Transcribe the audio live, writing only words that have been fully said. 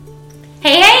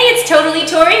it's Totally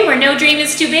Tori, where no dream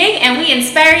is too big, and we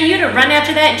inspire you to run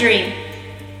after that dream.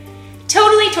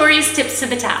 Totally Tori's Tips to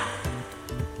the Top.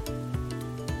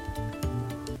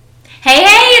 Hey,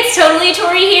 it's Totally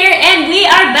Tori here, and we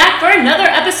are back for another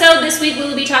episode. This week we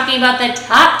will be talking about the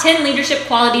top 10 leadership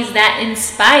qualities that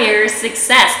inspire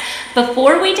success.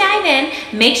 Before we dive in,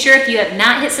 make sure if you have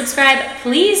not hit subscribe,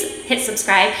 please hit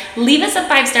subscribe, leave us a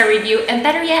 5-star review, and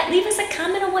better yet, leave us a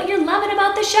comment on what you're loving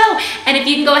about the show. And if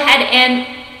you can go ahead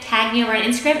and tag me over on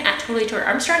Instagram at Totally Tori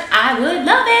Armstrong, I would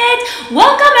love it.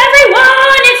 Welcome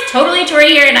everyone, it's Totally Tori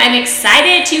here, and I'm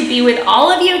excited to be with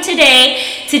all of you today.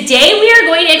 Today we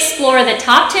are going to explore the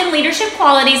top 10 leadership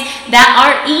qualities that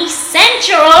are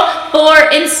essential for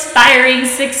inspiring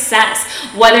success.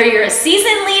 Whether you're a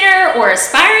seasoned leader or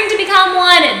aspiring to become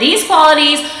one, these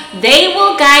qualities, they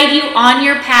will guide you on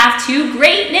your path to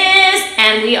greatness,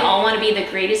 and we all want to be the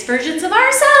greatest versions of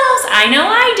ourselves. I know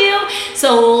I do.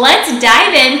 So let's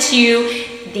dive into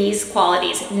these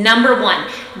qualities. Number 1,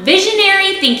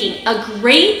 visionary thinking. A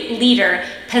great leader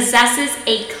possesses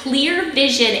a clear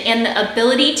vision and the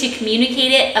ability to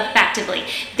communicate it effectively.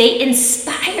 They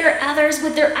inspire others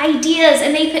with their ideas,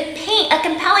 and they paint a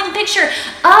compelling picture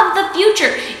of the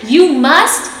future. You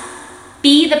must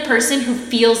be the person who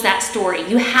feels that story.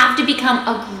 You have to become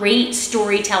a great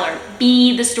storyteller.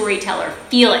 Be the storyteller.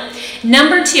 Feel it.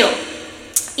 Number 2,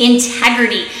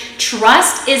 integrity.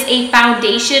 Trust is a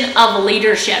foundation of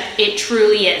leadership. It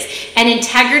truly is. And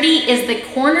integrity is the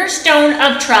cornerstone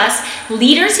of trust.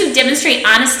 Leaders who demonstrate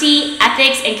honesty,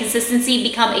 ethics, and consistency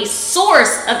become a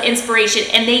source of inspiration,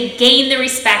 and they gain the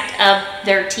respect of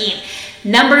their team.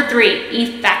 Number 3,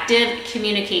 effective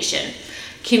communication.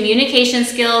 Communication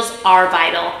skills are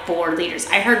vital for leaders.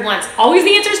 I heard once, always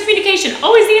the answer is communication.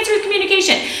 Always the answer is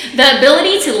communication. The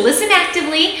ability to listen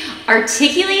actively,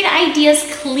 articulate ideas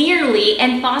clearly,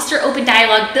 and foster open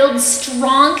dialogue builds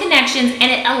strong connections,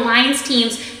 and it aligns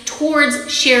teams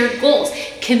towards shared goals.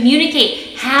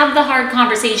 Communicate. Have the hard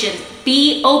conversations.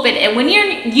 Be open. And when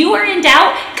you are in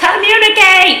doubt,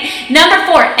 communicate. Number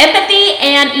 4, empathy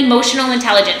and emotional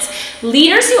intelligence.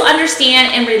 Leaders who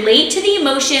understand and relate to the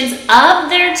emotions of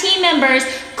their team members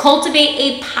cultivate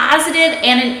a positive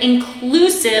and an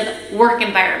inclusive work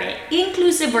environment.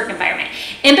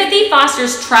 Empathy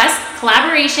fosters trust,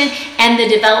 collaboration, and the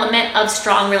development of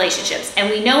strong relationships. And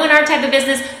we know in our type of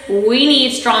business, we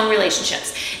need strong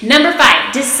relationships. Number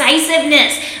 5,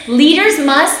 decisiveness. Leaders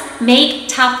must make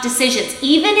tough decisions.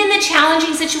 Even in the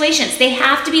challenging situations, they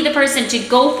have to be the person to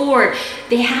go forward.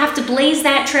 They have to blaze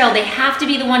that trail. They have to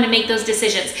be the one to make those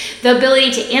decisions. The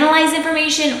ability to analyze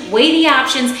information, weigh the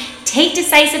options, take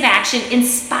decisive action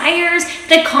inspires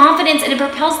the confidence, and it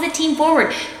propels the team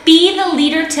forward. Be the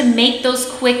leader to make those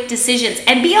quick decisions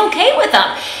and be okay with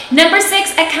them. Number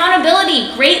 6,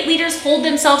 accountability. Great leaders hold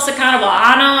themselves accountable.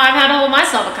 I know I've had to hold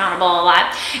myself accountable a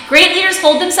lot. Great leaders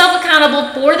hold themselves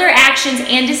accountable for their actions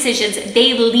and decisions.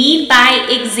 They lead by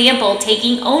example,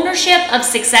 taking ownership of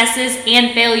successes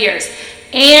and failures.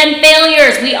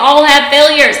 We all have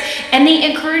failures, and they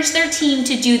encourage their team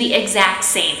to do the exact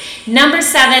same. Number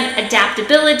 7,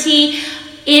 adaptability.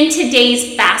 In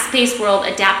today's fast-paced world,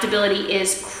 adaptability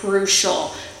is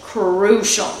crucial.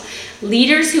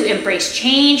 Leaders who embrace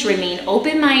change, remain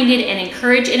open-minded, and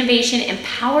encourage innovation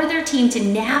empower their team to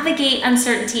navigate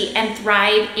uncertainty and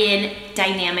thrive in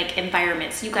dynamic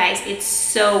environments. You guys, it's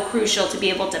so crucial to be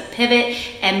able to pivot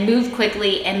and move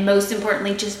quickly, and most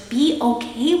importantly, just be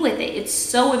okay with it. It's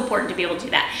so important to be able to do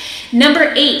that.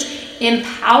 Number 8,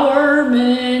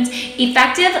 empowerment.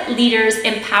 Effective leaders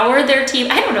empower their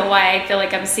team. I don't know why I feel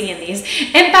like I'm singing these.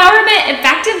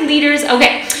 Effective leaders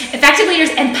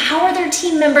empower their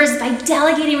team members by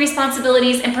delegating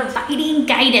responsibilities and providing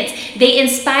guidance. They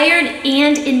inspire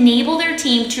and enable their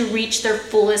team to reach their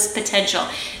fullest potential.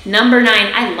 Number 9,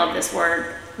 I love this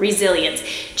word, resilience.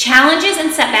 Challenges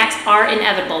and setbacks are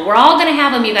inevitable. We're all going to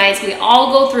have them, you guys. We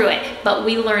all go through it, but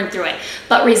we learn through it.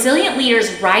 But resilient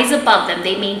leaders rise above them.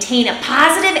 They maintain a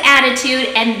positive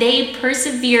attitude, and they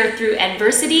persevere through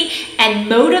adversity and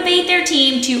motivate their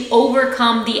team to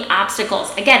overcome the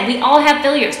obstacles. Again, we all have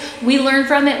failures. We learn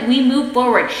from it. We move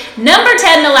forward. Number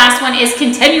 10, the last one, is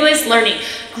continuous learning.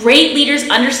 Great leaders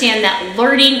understand that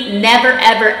learning never,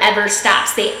 ever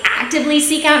stops. They actively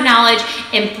seek out knowledge,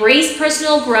 embrace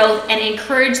personal growth, and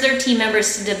encourage their team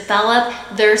members to develop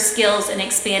their skills and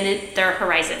expand their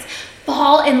horizons.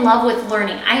 Fall in love with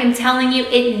learning. I am telling you,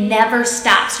 it never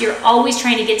stops. You're always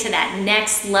trying to get to that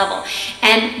next level.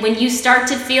 And when you start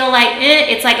to feel like,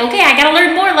 it's like, okay, I gotta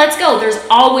learn more, let's go. There's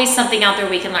always something out there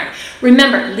we can learn.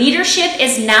 Remember, leadership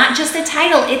is not just a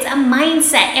title, it's a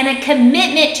mindset and a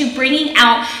commitment to bringing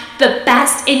out the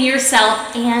best in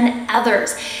yourself and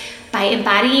others. By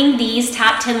embodying these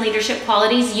top 10 leadership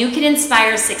qualities, you can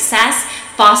inspire success,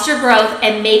 foster growth,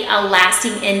 and make a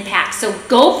lasting impact. So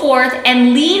go forth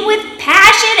and lead with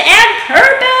passion and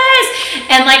purpose.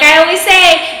 And like I always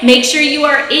say, make sure you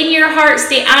are in your heart,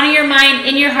 stay out of your mind,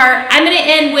 in your heart. I'm going to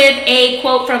end with a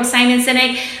quote from Simon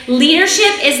Sinek.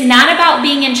 Leadership is not about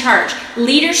being in charge.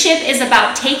 Leadership is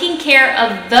about taking care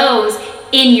of those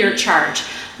in your charge.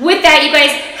 With that, you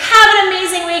guys, have an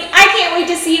amazing week. I can't wait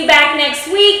to see you back next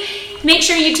week. Make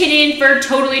sure you tune in for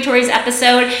Totally Tori's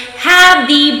episode. Have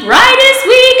the brightest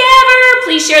week ever.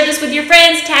 Please share this with your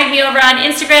friends. Tag me over on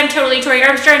Instagram, Totally Tori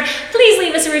Armstrong. Please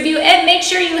leave us a review and make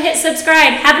sure you hit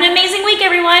subscribe. Have an amazing week,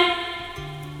 everyone.